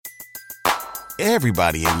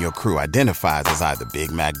Everybody in your crew identifies as either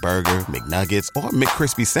Big Mac Burger, McNuggets, or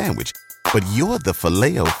McCrispy Sandwich. But you're the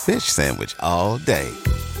Filet-O-Fish Sandwich all day.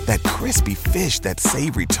 That crispy fish, that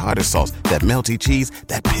savory tartar sauce, that melty cheese,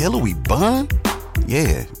 that pillowy bun.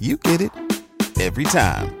 Yeah, you get it. Every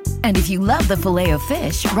time. And if you love the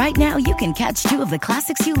Filet-O-Fish, right now you can catch two of the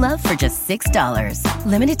classics you love for just $6.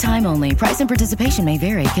 Limited time only. Price and participation may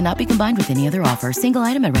vary. Cannot be combined with any other offer. Single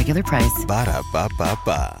item at regular price.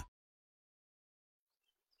 Ba-da-ba-ba-ba.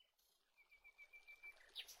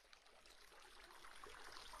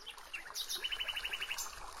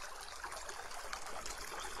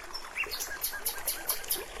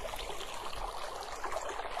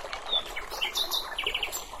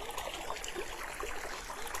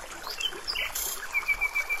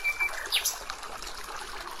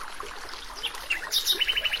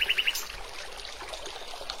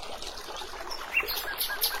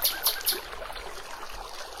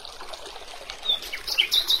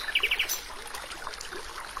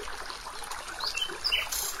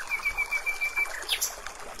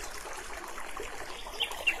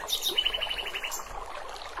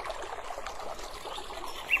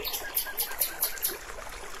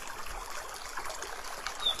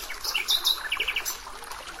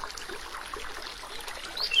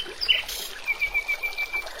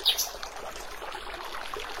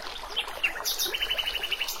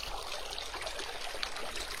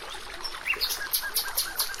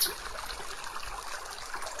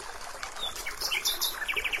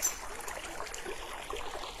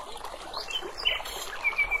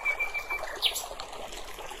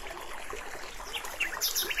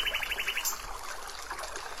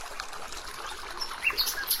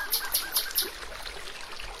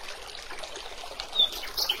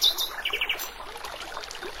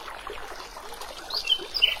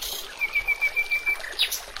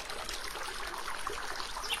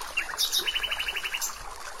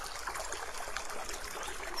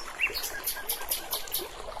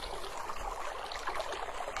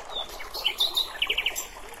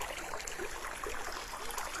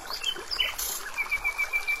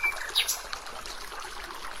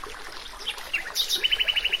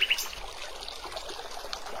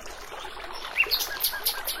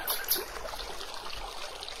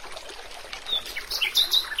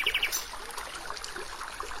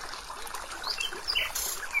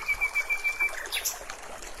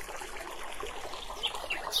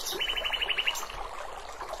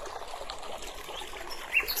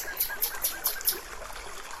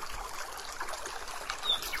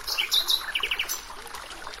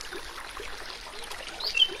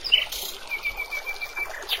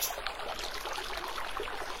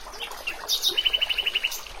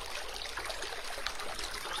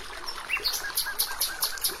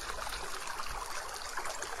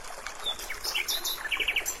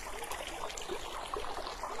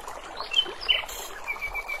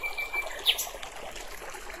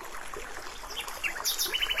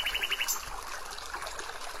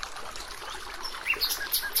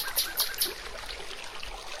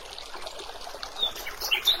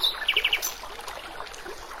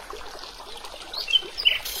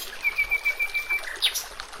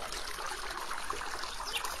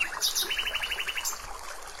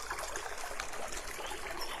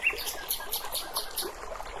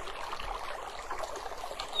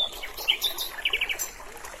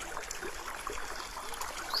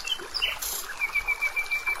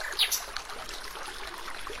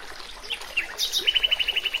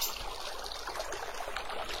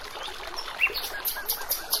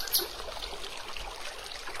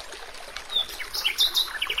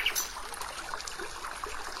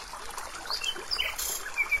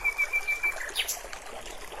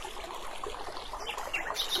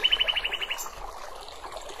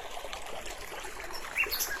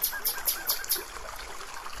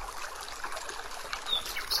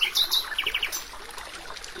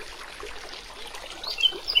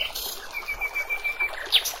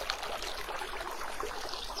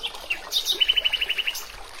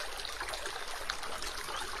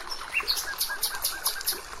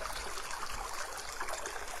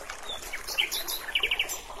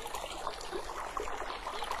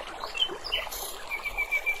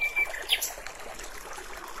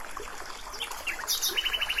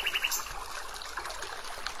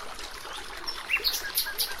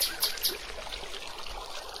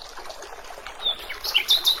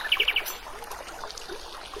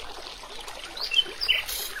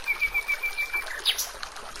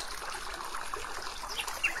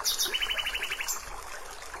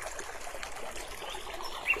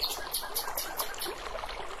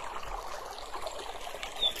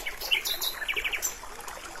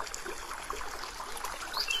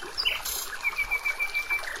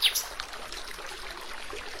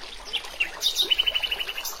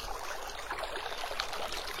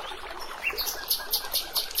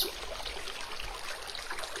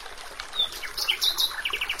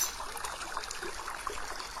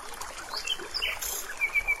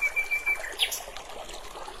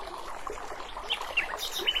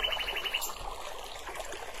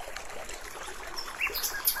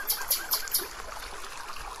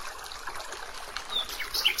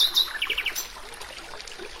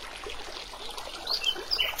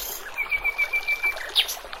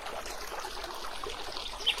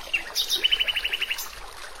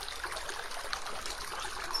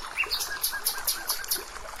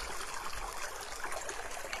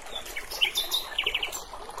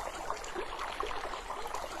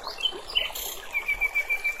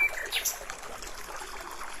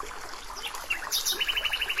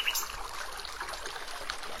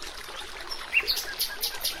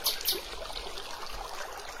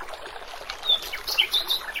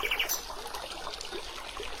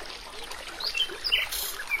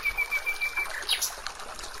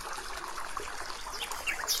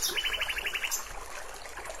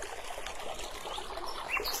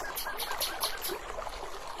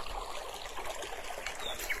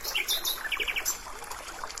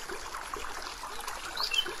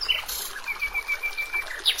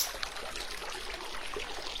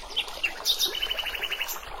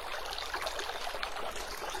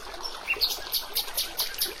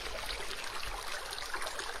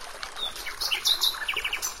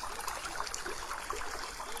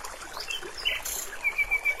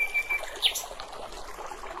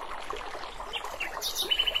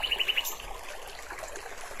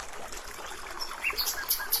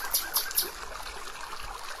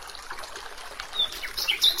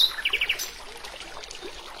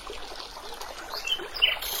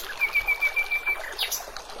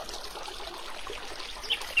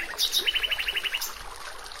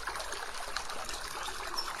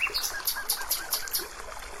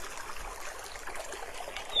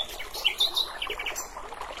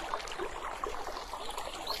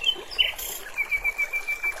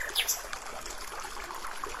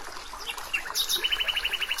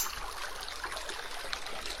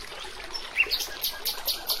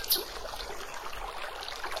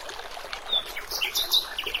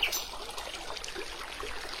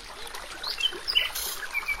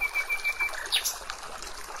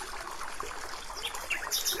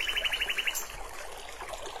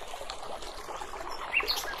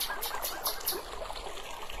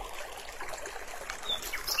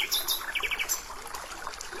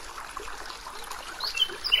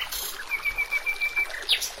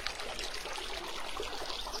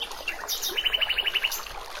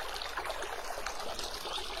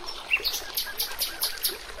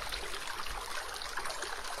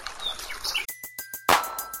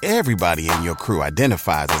 Everybody in your crew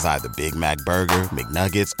identifies as either Big Mac Burger,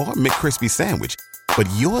 McNuggets, or McCrispy Sandwich. But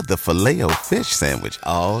you're the Filet-O-Fish Sandwich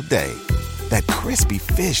all day. That crispy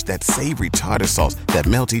fish, that savory tartar sauce, that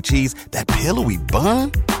melty cheese, that pillowy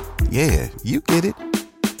bun. Yeah, you get it.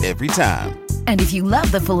 Every time. And if you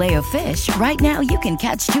love the Filet-O-Fish, right now you can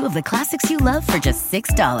catch 2 of the classics you love for just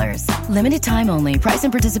 $6. Limited time only. Price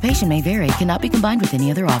and participation may vary. Cannot be combined with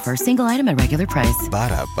any other offer. Single item at regular price.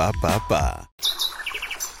 Ba-da-ba-ba-ba.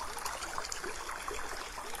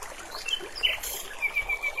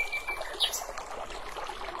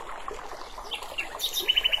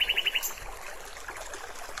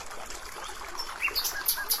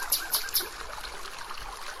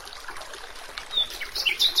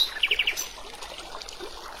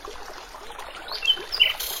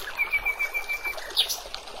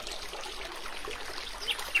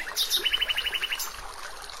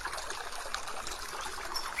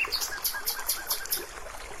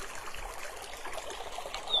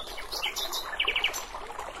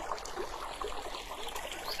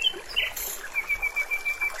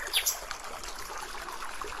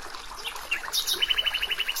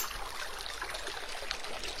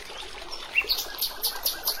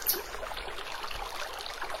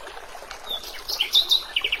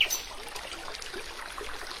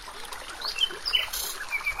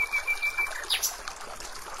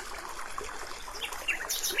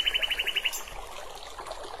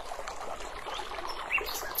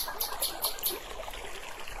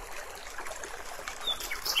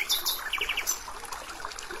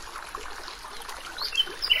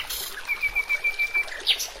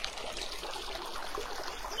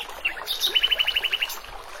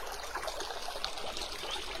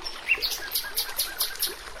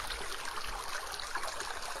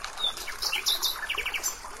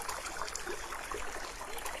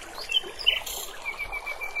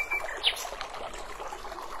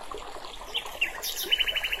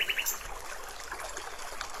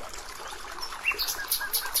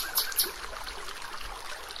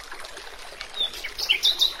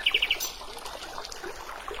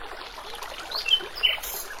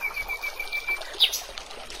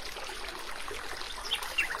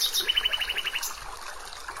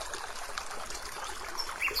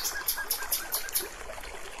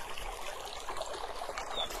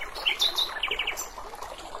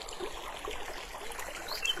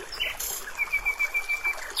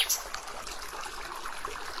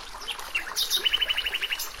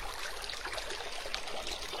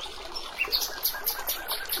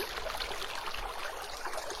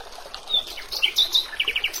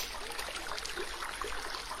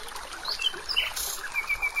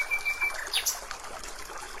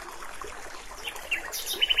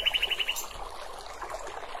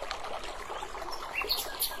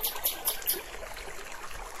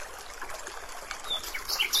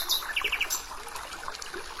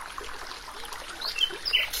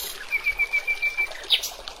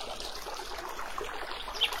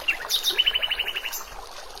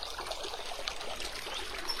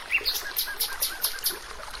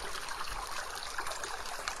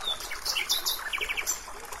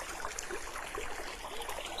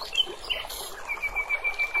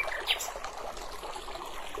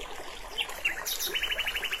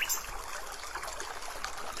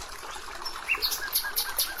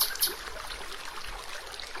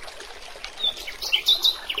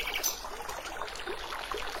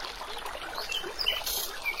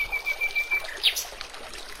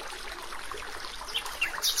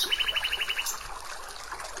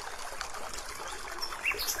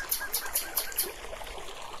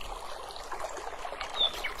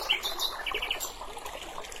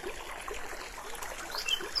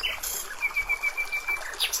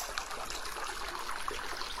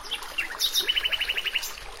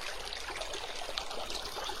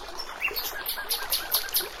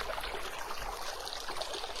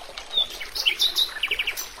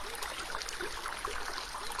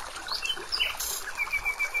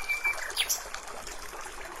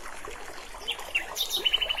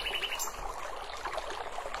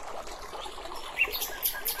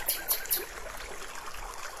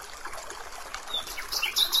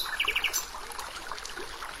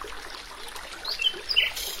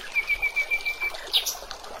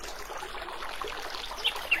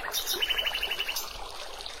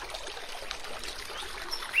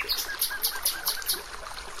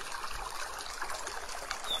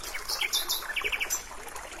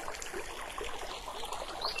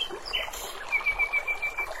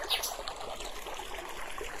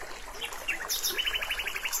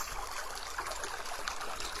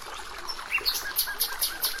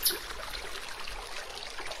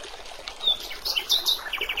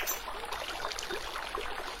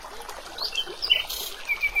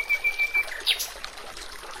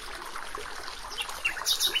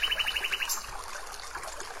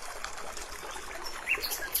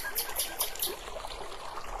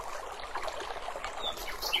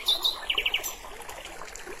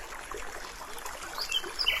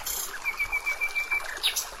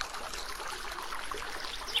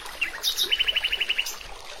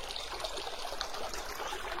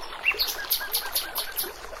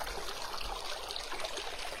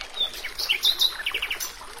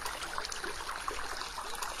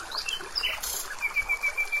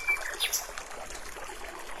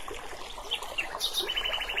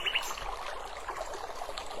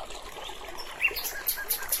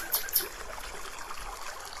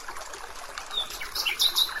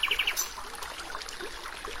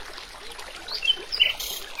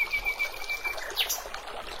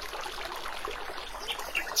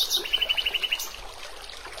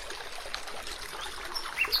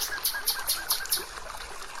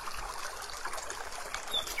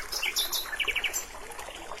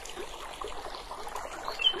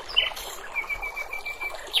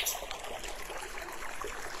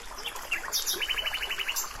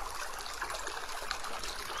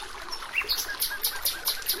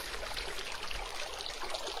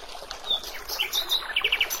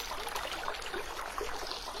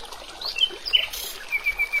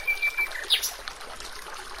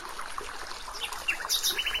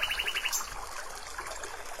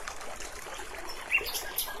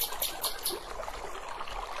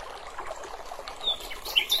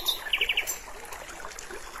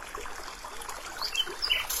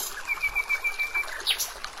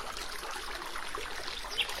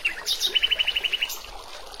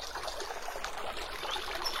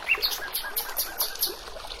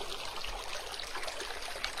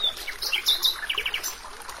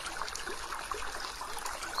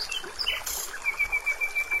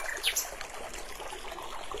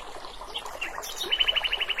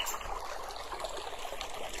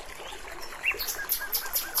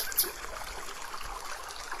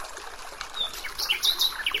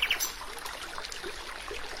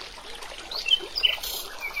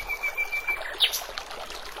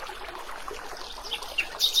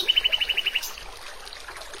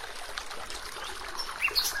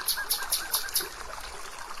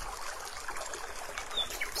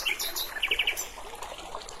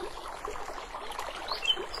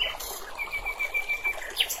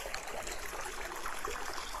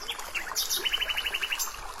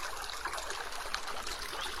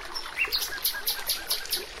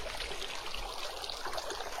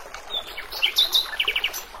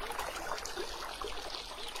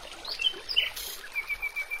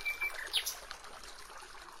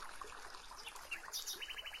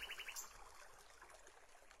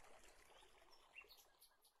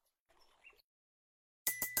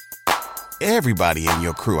 Everybody in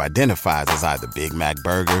your crew identifies as either Big Mac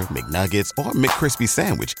Burger, McNuggets, or McCrispy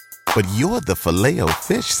Sandwich. But you're the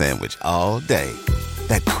Filet-O-Fish Sandwich all day.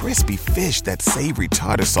 That crispy fish, that savory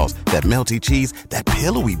tartar sauce, that melty cheese, that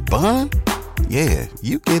pillowy bun. Yeah,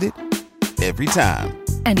 you get it. Every time.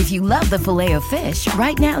 And if you love the Filet-O-Fish,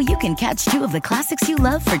 right now you can catch two of the classics you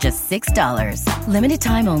love for just $6. Limited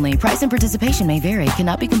time only. Price and participation may vary.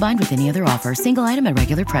 Cannot be combined with any other offer. Single item at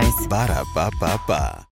regular price. Ba-da-ba-ba-ba.